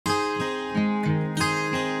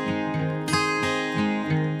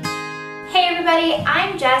Hey everybody,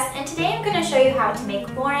 I'm Jess and today I'm going to show you how to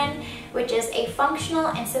make Lauren, which is a functional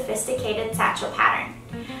and sophisticated satchel pattern.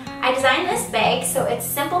 I designed this bag so it's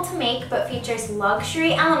simple to make but features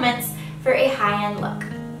luxury elements for a high-end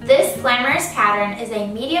look. This glamorous pattern is a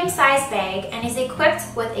medium-sized bag and is equipped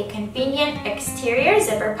with a convenient exterior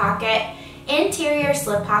zipper pocket, interior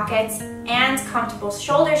slip pockets, and comfortable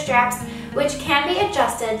shoulder straps which can be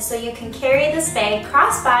adjusted so you can carry this bag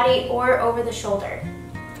crossbody or over the shoulder.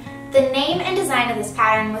 The name and design of this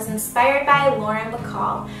pattern was inspired by Lauren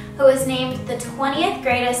Bacall, who was named the 20th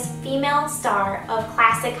greatest female star of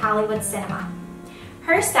classic Hollywood cinema.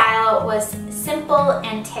 Her style was simple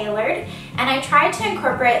and tailored, and I tried to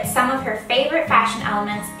incorporate some of her favorite fashion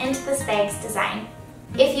elements into this bag's design.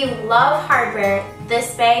 If you love hardware,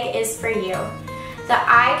 this bag is for you. The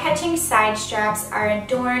eye-catching side straps are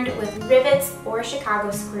adorned with rivets or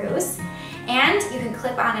Chicago screws, and you can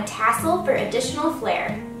clip on a tassel for additional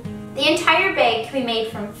flair. The entire bag can be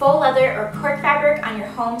made from faux leather or cork fabric on your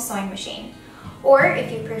home sewing machine. Or if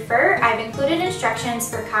you prefer, I've included instructions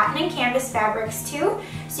for cotton and canvas fabrics too,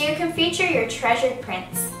 so you can feature your treasured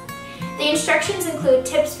prints. The instructions include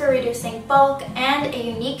tips for reducing bulk and a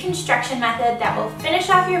unique construction method that will finish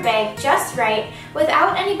off your bag just right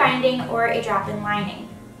without any binding or a drop-in lining.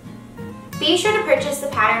 Be sure to purchase the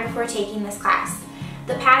pattern before taking this class.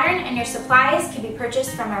 The pattern and your supplies can be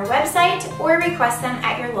purchased from our website or request them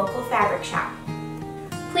at your local fabric shop.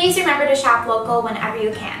 Please remember to shop local whenever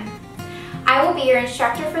you can. I will be your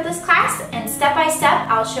instructor for this class, and step by step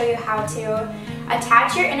I'll show you how to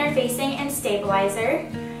attach your interfacing and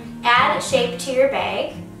stabilizer, add shape to your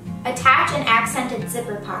bag, attach an accented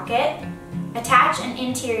zipper pocket, attach an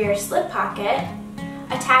interior slip pocket,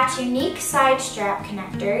 attach unique side strap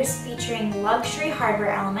connectors featuring luxury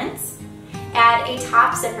hardware elements, add a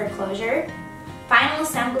top zipper closure, final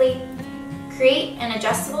assembly, create an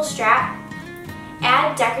adjustable strap,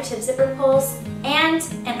 add decorative zipper pulls, and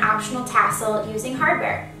an optional tassel using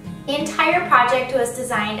hardware. The entire project was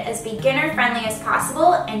designed as beginner-friendly as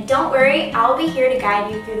possible, and don't worry, I'll be here to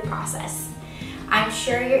guide you through the process. I'm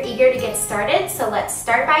sure you're eager to get started, so let's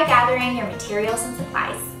start by gathering your materials and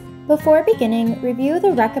supplies. Before beginning, review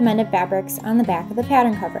the recommended fabrics on the back of the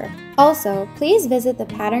pattern cover. Also, please visit the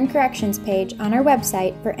pattern corrections page on our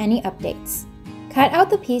website for any updates. Cut out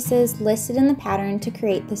the pieces listed in the pattern to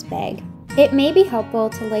create this bag. It may be helpful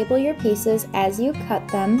to label your pieces as you cut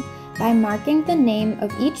them by marking the name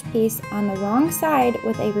of each piece on the wrong side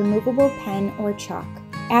with a removable pen or chalk.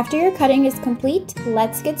 After your cutting is complete,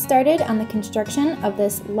 let's get started on the construction of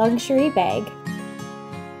this luxury bag.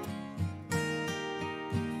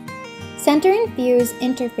 Center and fuse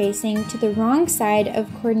interfacing to the wrong side of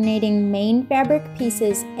coordinating main fabric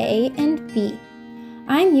pieces A and B.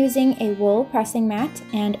 I'm using a wool pressing mat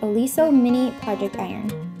and a Liso mini project iron.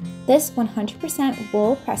 This 100%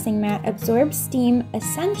 wool pressing mat absorbs steam,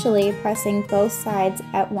 essentially pressing both sides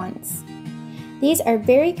at once. These are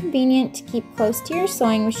very convenient to keep close to your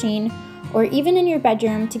sewing machine or even in your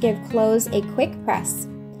bedroom to give clothes a quick press.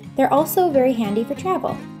 They're also very handy for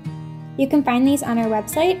travel. You can find these on our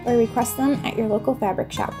website or request them at your local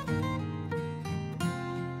fabric shop.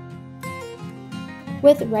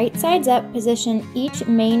 With right sides up, position each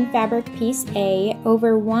main fabric piece A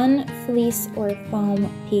over one fleece or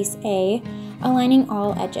foam piece A, aligning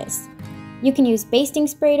all edges. You can use basting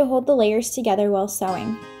spray to hold the layers together while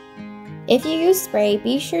sewing. If you use spray,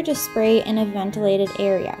 be sure to spray in a ventilated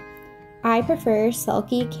area. I prefer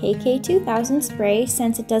Sulky KK2000 spray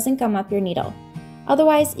since it doesn't gum up your needle.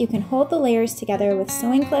 Otherwise, you can hold the layers together with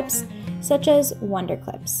sewing clips, such as Wonder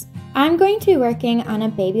Clips. I'm going to be working on a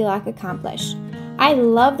Baby Lock Accomplish. I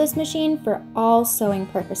love this machine for all sewing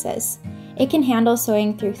purposes. It can handle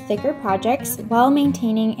sewing through thicker projects while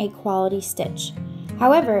maintaining a quality stitch.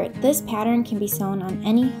 However, this pattern can be sewn on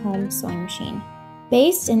any home sewing machine.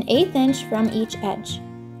 Baste an 1/8 inch from each edge.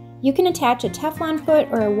 You can attach a Teflon foot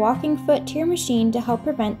or a walking foot to your machine to help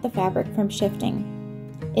prevent the fabric from shifting.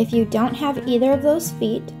 If you don't have either of those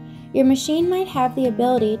feet, your machine might have the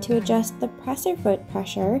ability to adjust the presser foot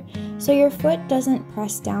pressure so your foot doesn't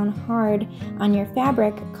press down hard on your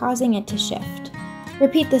fabric, causing it to shift.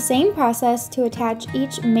 Repeat the same process to attach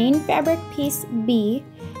each main fabric piece B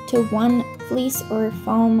to one fleece or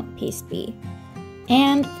foam piece B,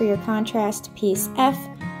 and for your contrast piece F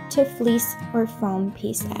to fleece or foam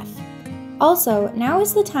piece F. Also, now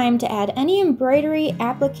is the time to add any embroidery,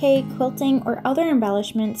 applique, quilting, or other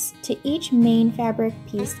embellishments to each main fabric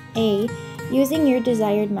piece A using your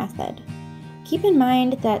desired method. Keep in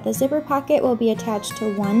mind that the zipper pocket will be attached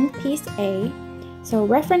to one piece A, so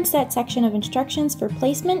reference that section of instructions for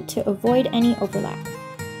placement to avoid any overlap.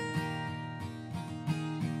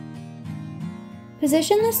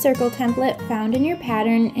 Position the circle template found in your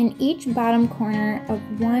pattern in each bottom corner of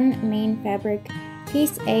one main fabric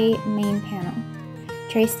piece A main panel.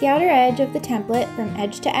 Trace the outer edge of the template from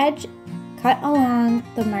edge to edge, cut along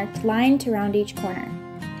the marked line to round each corner.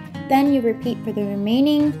 Then you repeat for the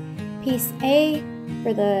remaining piece A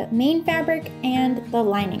for the main fabric and the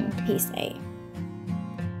lining piece A.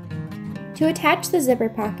 To attach the zipper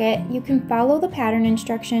pocket, you can follow the pattern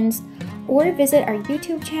instructions or visit our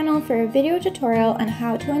YouTube channel for a video tutorial on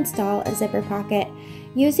how to install a zipper pocket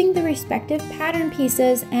using the respective pattern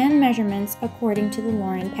pieces and measurements according to the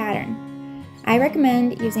Lauren pattern. I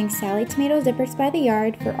recommend using Sallie Tomato zippers by the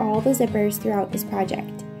yard for all the zippers throughout this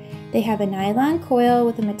project. They have a nylon coil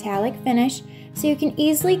with a metallic finish, so you can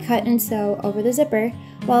easily cut and sew over the zipper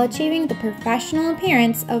while achieving the professional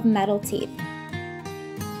appearance of metal teeth.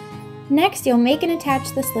 Next, you'll make and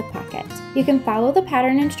attach the slip pocket. You can follow the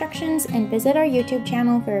pattern instructions and visit our YouTube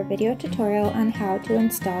channel for a video tutorial on how to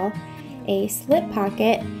install a slip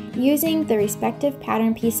pocket using the respective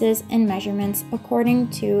pattern pieces and measurements according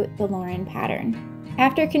to the Lauren pattern.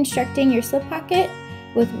 After constructing your slip pocket,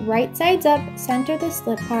 with right sides up, center the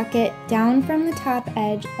slip pocket down from the top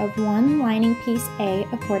edge of one lining piece A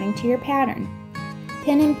according to your pattern.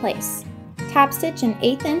 Pin in place. Top stitch an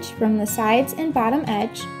 1/8 inch from the sides and bottom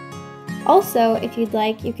edge. Also, if you'd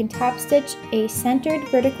like, you can top stitch a centered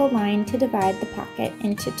vertical line to divide the pocket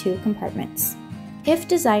into 2 compartments. If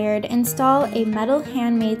desired, install a metal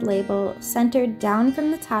handmade label centered down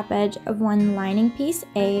from the top edge of one lining piece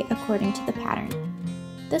A according to the pattern.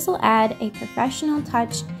 This will add a professional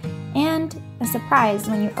touch and a surprise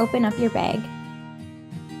when you open up your bag.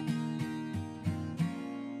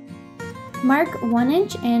 Mark 1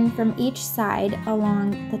 inch in from each side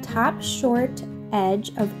along the top short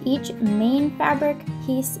edge of each main fabric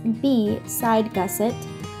piece B side gusset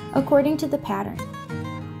according to the pattern.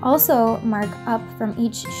 Also mark up from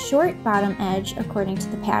each short bottom edge according to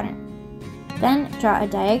the pattern. Then draw a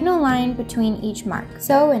diagonal line between each mark.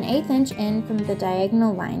 Sew an 1/8 inch in from the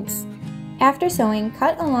diagonal lines. After sewing,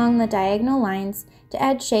 cut along the diagonal lines to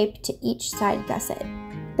add shape to each side gusset.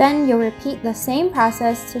 Then you'll repeat the same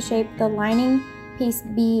process to shape the lining piece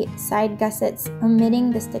B side gussets,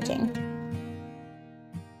 omitting the stitching.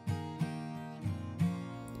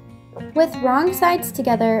 With wrong sides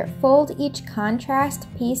together, fold each contrast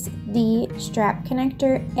piece D strap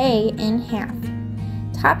connector A in half.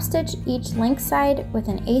 Top stitch each length side with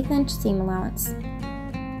an 1/8 inch seam allowance.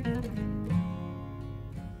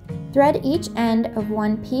 Thread each end of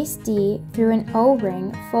one piece D through an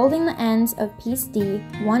O-ring, folding the ends of piece D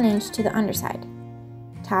 1 inch to the underside.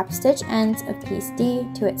 Top stitch ends of piece D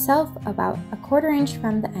to itself about 1/4 inch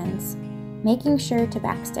from the ends, making sure to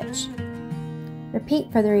backstitch.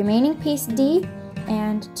 Repeat for the remaining piece D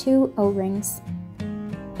and 2 O-rings.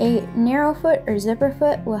 A narrow foot or zipper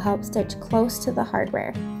foot will help stitch close to the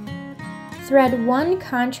hardware. Thread one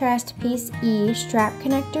contrast piece E strap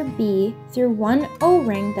connector B through one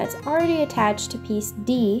O-ring that's already attached to piece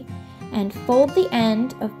D and fold the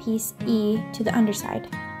end of piece E to the underside.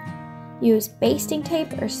 Use basting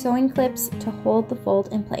tape or sewing clips to hold the fold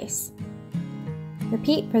in place.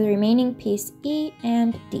 Repeat for the remaining piece E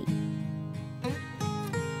and D.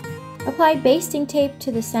 Apply basting tape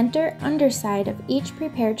to the center underside of each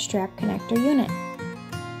prepared strap connector unit.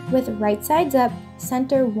 With right sides up,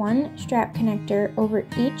 center one strap connector over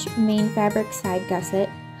each main fabric side gusset,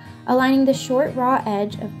 aligning the short raw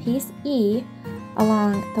edge of piece E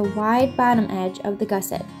along the wide bottom edge of the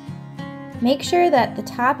gusset. Make sure that the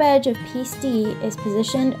top edge of piece D is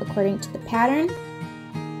positioned according to the pattern.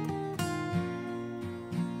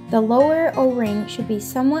 The lower O-ring should be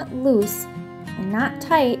somewhat loose and not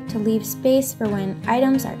tight to leave space for when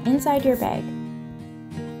items are inside your bag.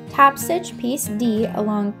 Top stitch piece D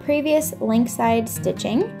along previous link side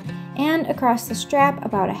stitching and across the strap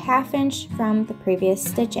about 1/2 inch from the previous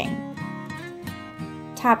stitching.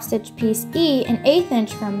 Top stitch piece E an 1/8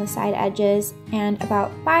 inch from the side edges and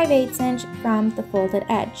about 5/8 inch from the folded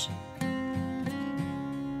edge.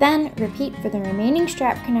 Then repeat for the remaining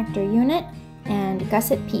strap connector unit and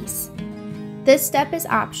gusset piece. This step is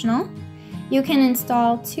optional. You can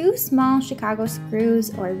install 2 small Chicago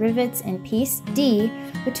screws or rivets in piece D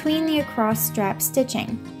between the across strap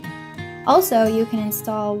stitching. Also, you can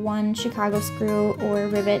install 1 Chicago screw or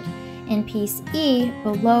rivet in piece E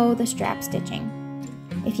below the strap stitching.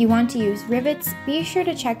 If you want to use rivets, be sure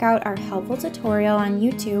to check out our helpful tutorial on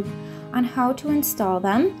YouTube on how to install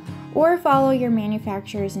them or follow your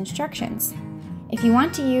manufacturer's instructions. If you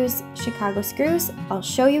want to use Chicago screws, I'll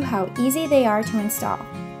show you how easy they are to install.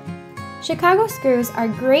 Chicago screws are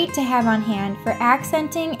great to have on hand for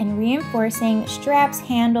accenting and reinforcing straps,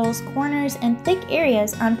 handles, corners, and thick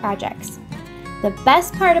areas on projects. The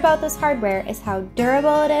best part about this hardware is how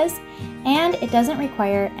durable it is, and it doesn't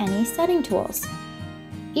require any setting tools.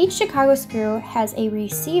 Each Chicago screw has a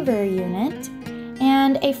receiver unit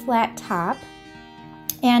and a flat top,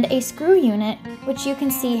 and a screw unit, which you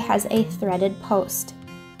can see has a threaded post.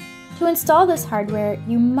 To install this hardware,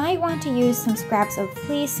 you might want to use some scraps of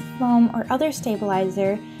fleece, foam, or other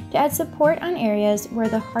stabilizer to add support on areas where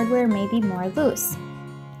the hardware may be more loose.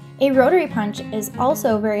 A rotary punch is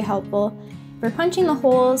also very helpful for punching the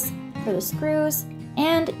holes for the screws,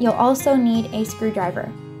 and you'll also need a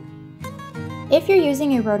screwdriver. If you're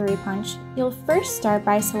using a rotary punch, you'll first start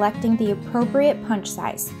by selecting the appropriate punch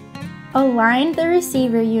size. Align the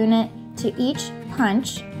receiver unit to each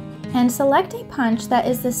punch and select a punch that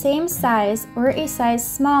is the same size or a size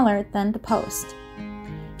smaller than the post.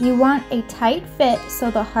 You want a tight fit so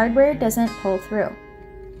the hardware doesn't pull through.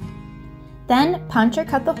 Then punch or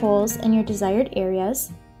cut the holes in your desired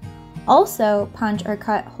areas. Also punch or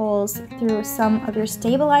cut holes through some of your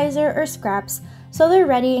stabilizer or scraps so they're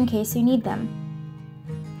ready in case you need them.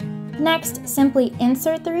 Next, simply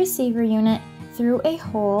insert the receiver unit through a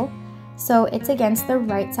hole so it's against the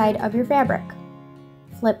right side of your fabric.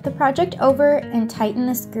 Flip the project over and tighten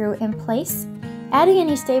the screw in place, adding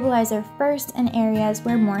any stabilizer first in areas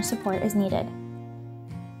where more support is needed.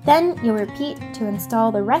 Then you'll repeat to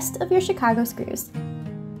install the rest of your Chicago screws.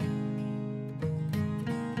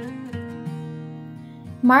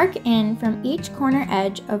 Mark in from each corner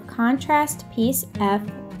edge of contrast piece F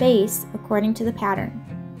base according to the pattern.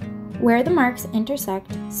 Where the marks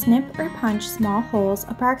intersect, snip or punch small holes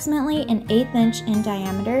approximately an 1/8 inch in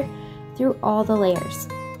diameter through all the layers.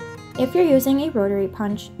 If you're using a rotary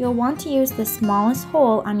punch, you'll want to use the smallest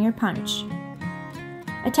hole on your punch.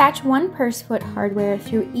 Attach one purse foot hardware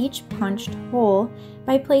through each punched hole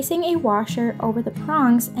by placing a washer over the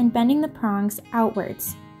prongs and bending the prongs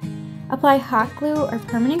outwards. Apply hot glue or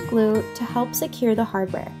permanent glue to help secure the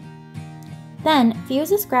hardware. Then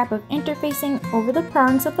fuse a scrap of interfacing over the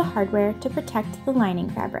prongs of the hardware to protect the lining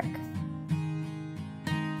fabric.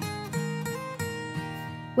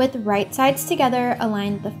 With right sides together,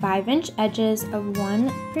 align the 5-inch edges of one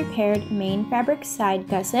prepared main fabric side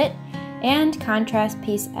gusset and contrast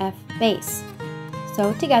piece F base.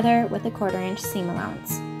 Sew together with a 1/4 inch seam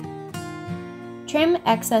allowance. Trim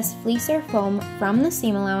excess fleece or foam from the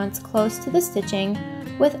seam allowance close to the stitching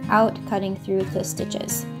without cutting through the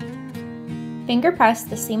stitches. Finger press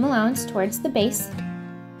the seam allowance towards the base,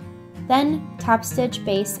 then top stitch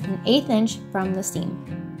base an 1/8 inch from the seam.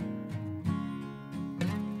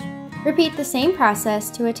 Repeat the same process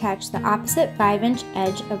to attach the opposite 5-inch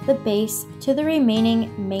edge of the base to the remaining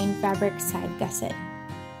main fabric side gusset.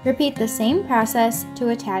 Repeat the same process to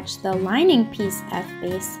attach the lining piece F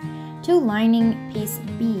base to lining piece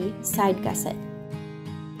B side gusset.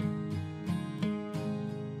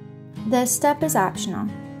 This step is optional.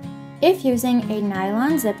 If using a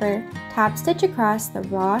nylon zipper, top stitch across the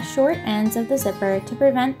raw short ends of the zipper to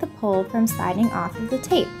prevent the pull from sliding off of the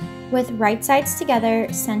tape. With right sides together,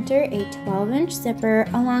 center a 12-inch zipper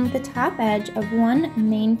along the top edge of one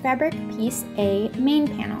main fabric piece A main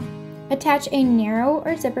panel. Attach a narrow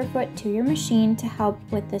or zipper foot to your machine to help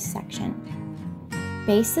with this section.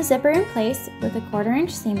 Base the zipper in place with a 1/4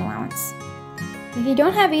 inch seam allowance. If you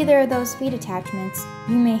don't have either of those feet attachments,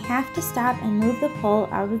 you may have to stop and move the pull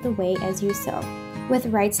out of the way as you sew. With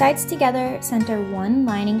right sides together, center one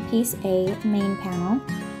lining piece A main panel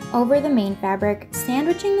over the main fabric,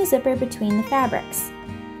 sandwiching the zipper between the fabrics.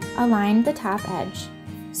 Align the top edge.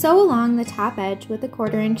 Sew along the top edge with a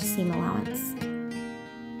 1/4 inch seam allowance.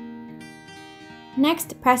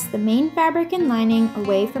 Next, press the main fabric and lining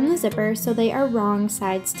away from the zipper so they are wrong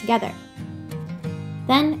sides together.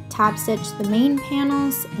 Then top stitch the main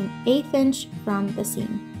panels an 1/8 inch from the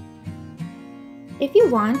seam. If you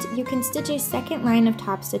want, you can stitch a second line of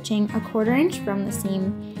top stitching a 1/4 inch from the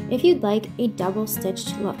seam if you'd like a double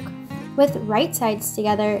stitched look. With right sides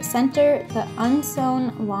together, center the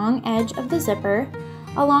unsewn long edge of the zipper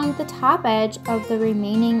along the top edge of the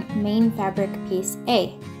remaining main fabric piece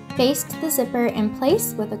A. Baste the zipper in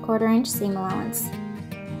place with a 1/4 inch seam allowance.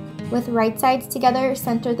 With right sides together,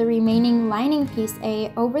 center the remaining lining piece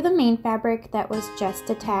A over the main fabric that was just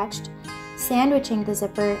attached, sandwiching the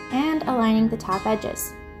zipper and aligning the top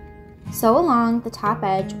edges. Sew along the top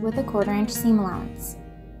edge with a 1/4 inch seam allowance.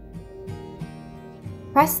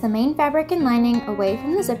 Press the main fabric and lining away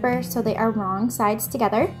from the zipper so they are wrong sides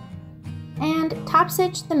together, and top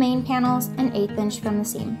stitch the main panels an 1/8 inch from the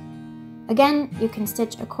seam. Again, you can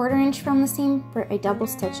stitch a 1/4 inch from the seam for a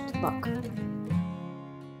double-stitched look.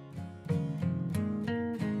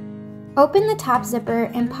 Open the top zipper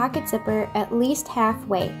and pocket zipper at least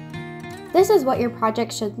halfway. This is what your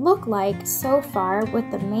project should look like so far, with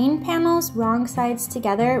the main panels wrong sides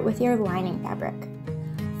together with your lining fabric.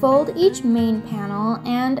 Fold each main panel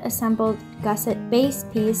and assembled gusset base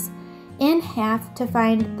piece in half to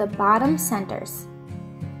find the bottom centers.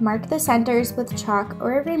 Mark the centers with chalk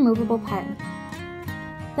or a removable pen.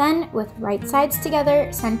 Then, with right sides together,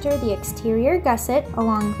 center the exterior gusset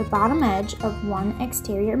along the bottom edge of one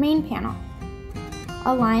exterior main panel.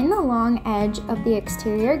 Align the long edge of the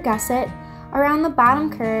exterior gusset around the bottom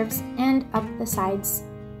curves and up the sides.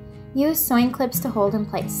 Use sewing clips to hold in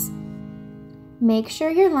place. Make sure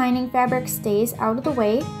your lining fabric stays out of the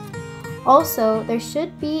way. Also, there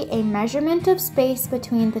should be a measurement of space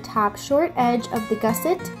between the top short edge of the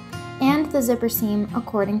gusset and the zipper seam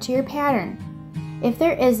according to your pattern. If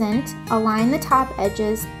there isn't, align the top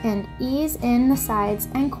edges and ease in the sides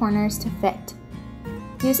and corners to fit.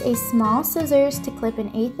 Use a small scissors to clip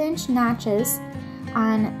an 1/8 inch notches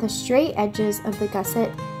on the straight edges of the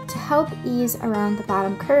gusset to help ease around the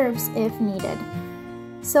bottom curves if needed.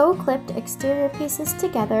 Sew clipped exterior pieces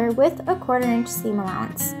together with a 1/4 inch seam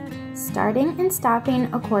allowance, starting and stopping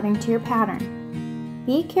according to your pattern.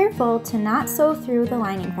 Be careful to not sew through the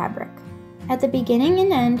lining fabric. At the beginning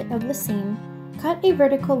and end of the seam, cut a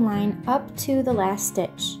vertical line up to the last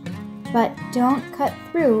stitch, but don't cut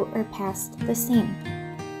through or past the seam.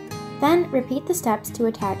 Then repeat the steps to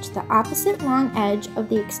attach the opposite long edge of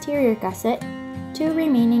the exterior gusset to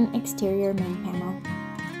remaining exterior main panel.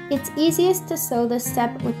 It's easiest to sew this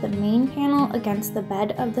step with the main panel against the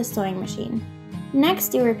bed of the sewing machine.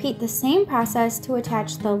 Next, you repeat the same process to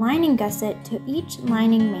attach the lining gusset to each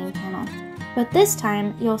lining main panel. But this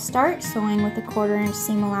time, you'll start sewing with a 1/4 inch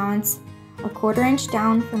seam allowance, a 1/4 inch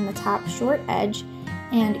down from the top short edge,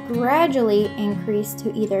 and gradually increase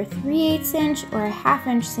to either 3/8 inch or a 1/2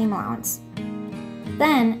 inch seam allowance.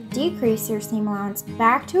 Then decrease your seam allowance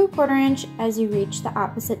back to a 1/4 inch as you reach the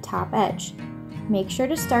opposite top edge. Make sure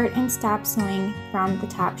to start and stop sewing from the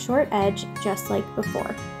top short edge just like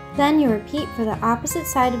before. Then you repeat for the opposite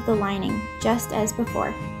side of the lining, just as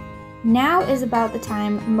before. Now is about the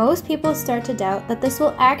time most people start to doubt that this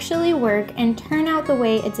will actually work and turn out the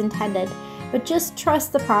way it's intended, but just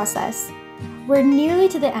trust the process. We're nearly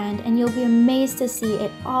to the end and you'll be amazed to see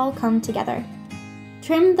it all come together.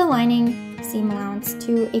 Trim the lining seam allowance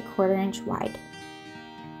to a 1/4 inch wide.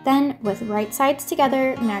 Then, with right sides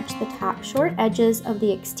together, match the top short edges of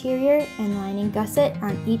the exterior and lining gusset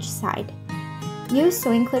on each side. Use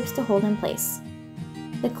sewing clips to hold in place.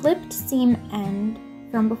 The clipped seam end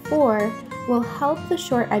from before will help the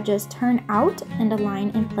short edges turn out and align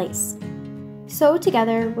in place. Sew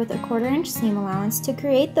together with a 1/4 inch seam allowance to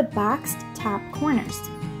create the boxed top corners.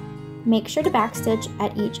 Make sure to backstitch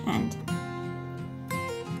at each end.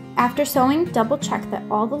 After sewing, double check that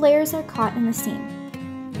all the layers are caught in the seam.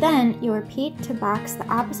 Then you'll repeat to box the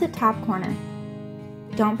opposite top corner.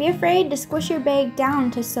 Don't be afraid to squish your bag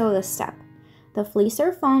down to sew this step. The fleece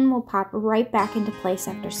or foam will pop right back into place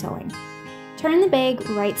after sewing. Turn the bag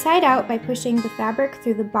right side out by pushing the fabric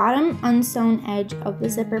through the bottom unsewn edge of the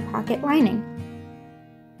zipper pocket lining.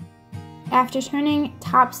 After turning,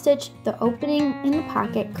 top stitch the opening in the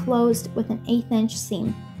pocket closed with an 1/8 inch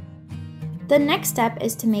seam. The next step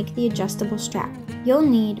is to make the adjustable strap. You'll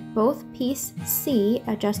need both piece C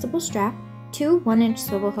adjustable strap, 2 1-inch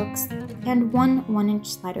swivel hooks, and 1 1-inch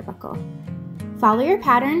slider buckle. Follow your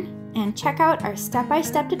pattern and check out our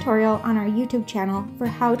step-by-step tutorial on our YouTube channel for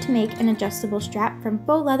how to make an adjustable strap from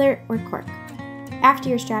faux leather or cork. After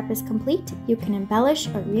your strap is complete, you can embellish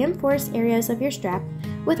or reinforce areas of your strap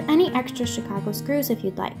with any extra Chicago screws if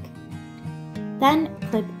you'd like. Then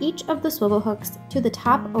clip each of the swivel hooks to the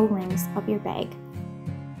top O-rings of your bag.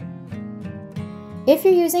 If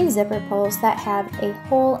you're using zipper pulls that have a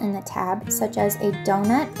hole in the tab, such as a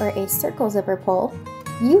donut or a circle zipper pull,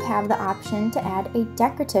 you have the option to add a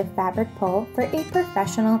decorative fabric pull for a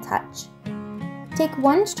professional touch. Take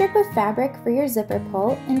one strip of fabric for your zipper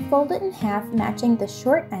pull and fold it in half, matching the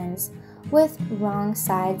short ends with wrong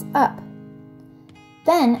sides up.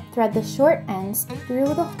 Then thread the short ends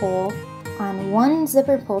through the hole on one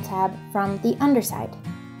zipper pull tab from the underside.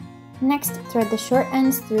 Next, thread the short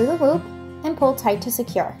ends through the loop and pull tight to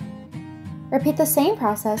secure. Repeat the same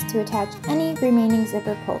process to attach any remaining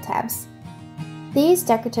zipper pull tabs. These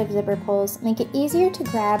decorative zipper pulls make it easier to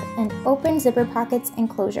grab and open zipper pockets and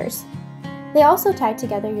closures. They also tie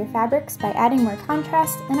together your fabrics by adding more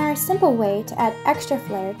contrast and are a simple way to add extra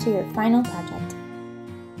flair to your final project.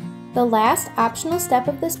 The last optional step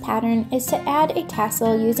of this pattern is to add a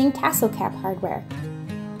tassel using tassel cap hardware.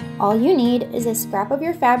 All you need is a scrap of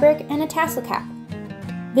your fabric and a tassel cap.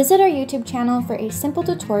 Visit our YouTube channel for a simple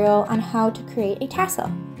tutorial on how to create a tassel.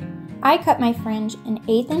 I cut my fringe an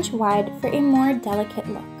 1/8 inch wide for a more delicate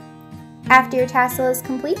look. After your tassel is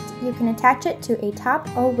complete, you can attach it to a top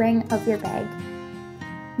O-ring of your bag.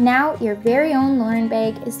 Now your very own Lauren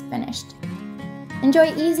bag is finished.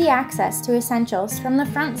 Enjoy easy access to essentials from the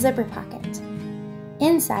front zipper pocket.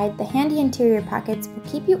 Inside, the handy interior pockets will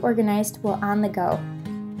keep you organized while on the go.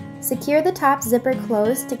 Secure the top zipper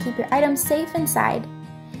closed to keep your items safe inside.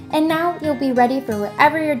 And now you'll be ready for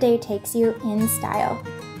wherever your day takes you in style.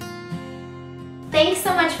 Thanks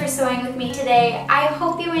so much for sewing with me today. I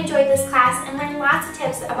hope you enjoyed this class and learned lots of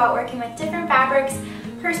tips about working with different fabrics,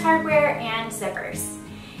 purse hardware, and zippers.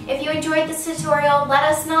 If you enjoyed this tutorial, let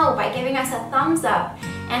us know by giving us a thumbs up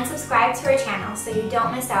and subscribe to our channel so you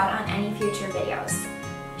don't miss out on any future videos.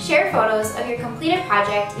 Share photos of your completed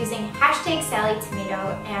project using hashtag Sallie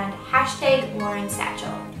Tomato and hashtag Lauren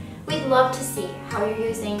Satchel. We'd love to see how you're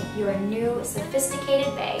using your new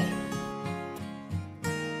sophisticated bag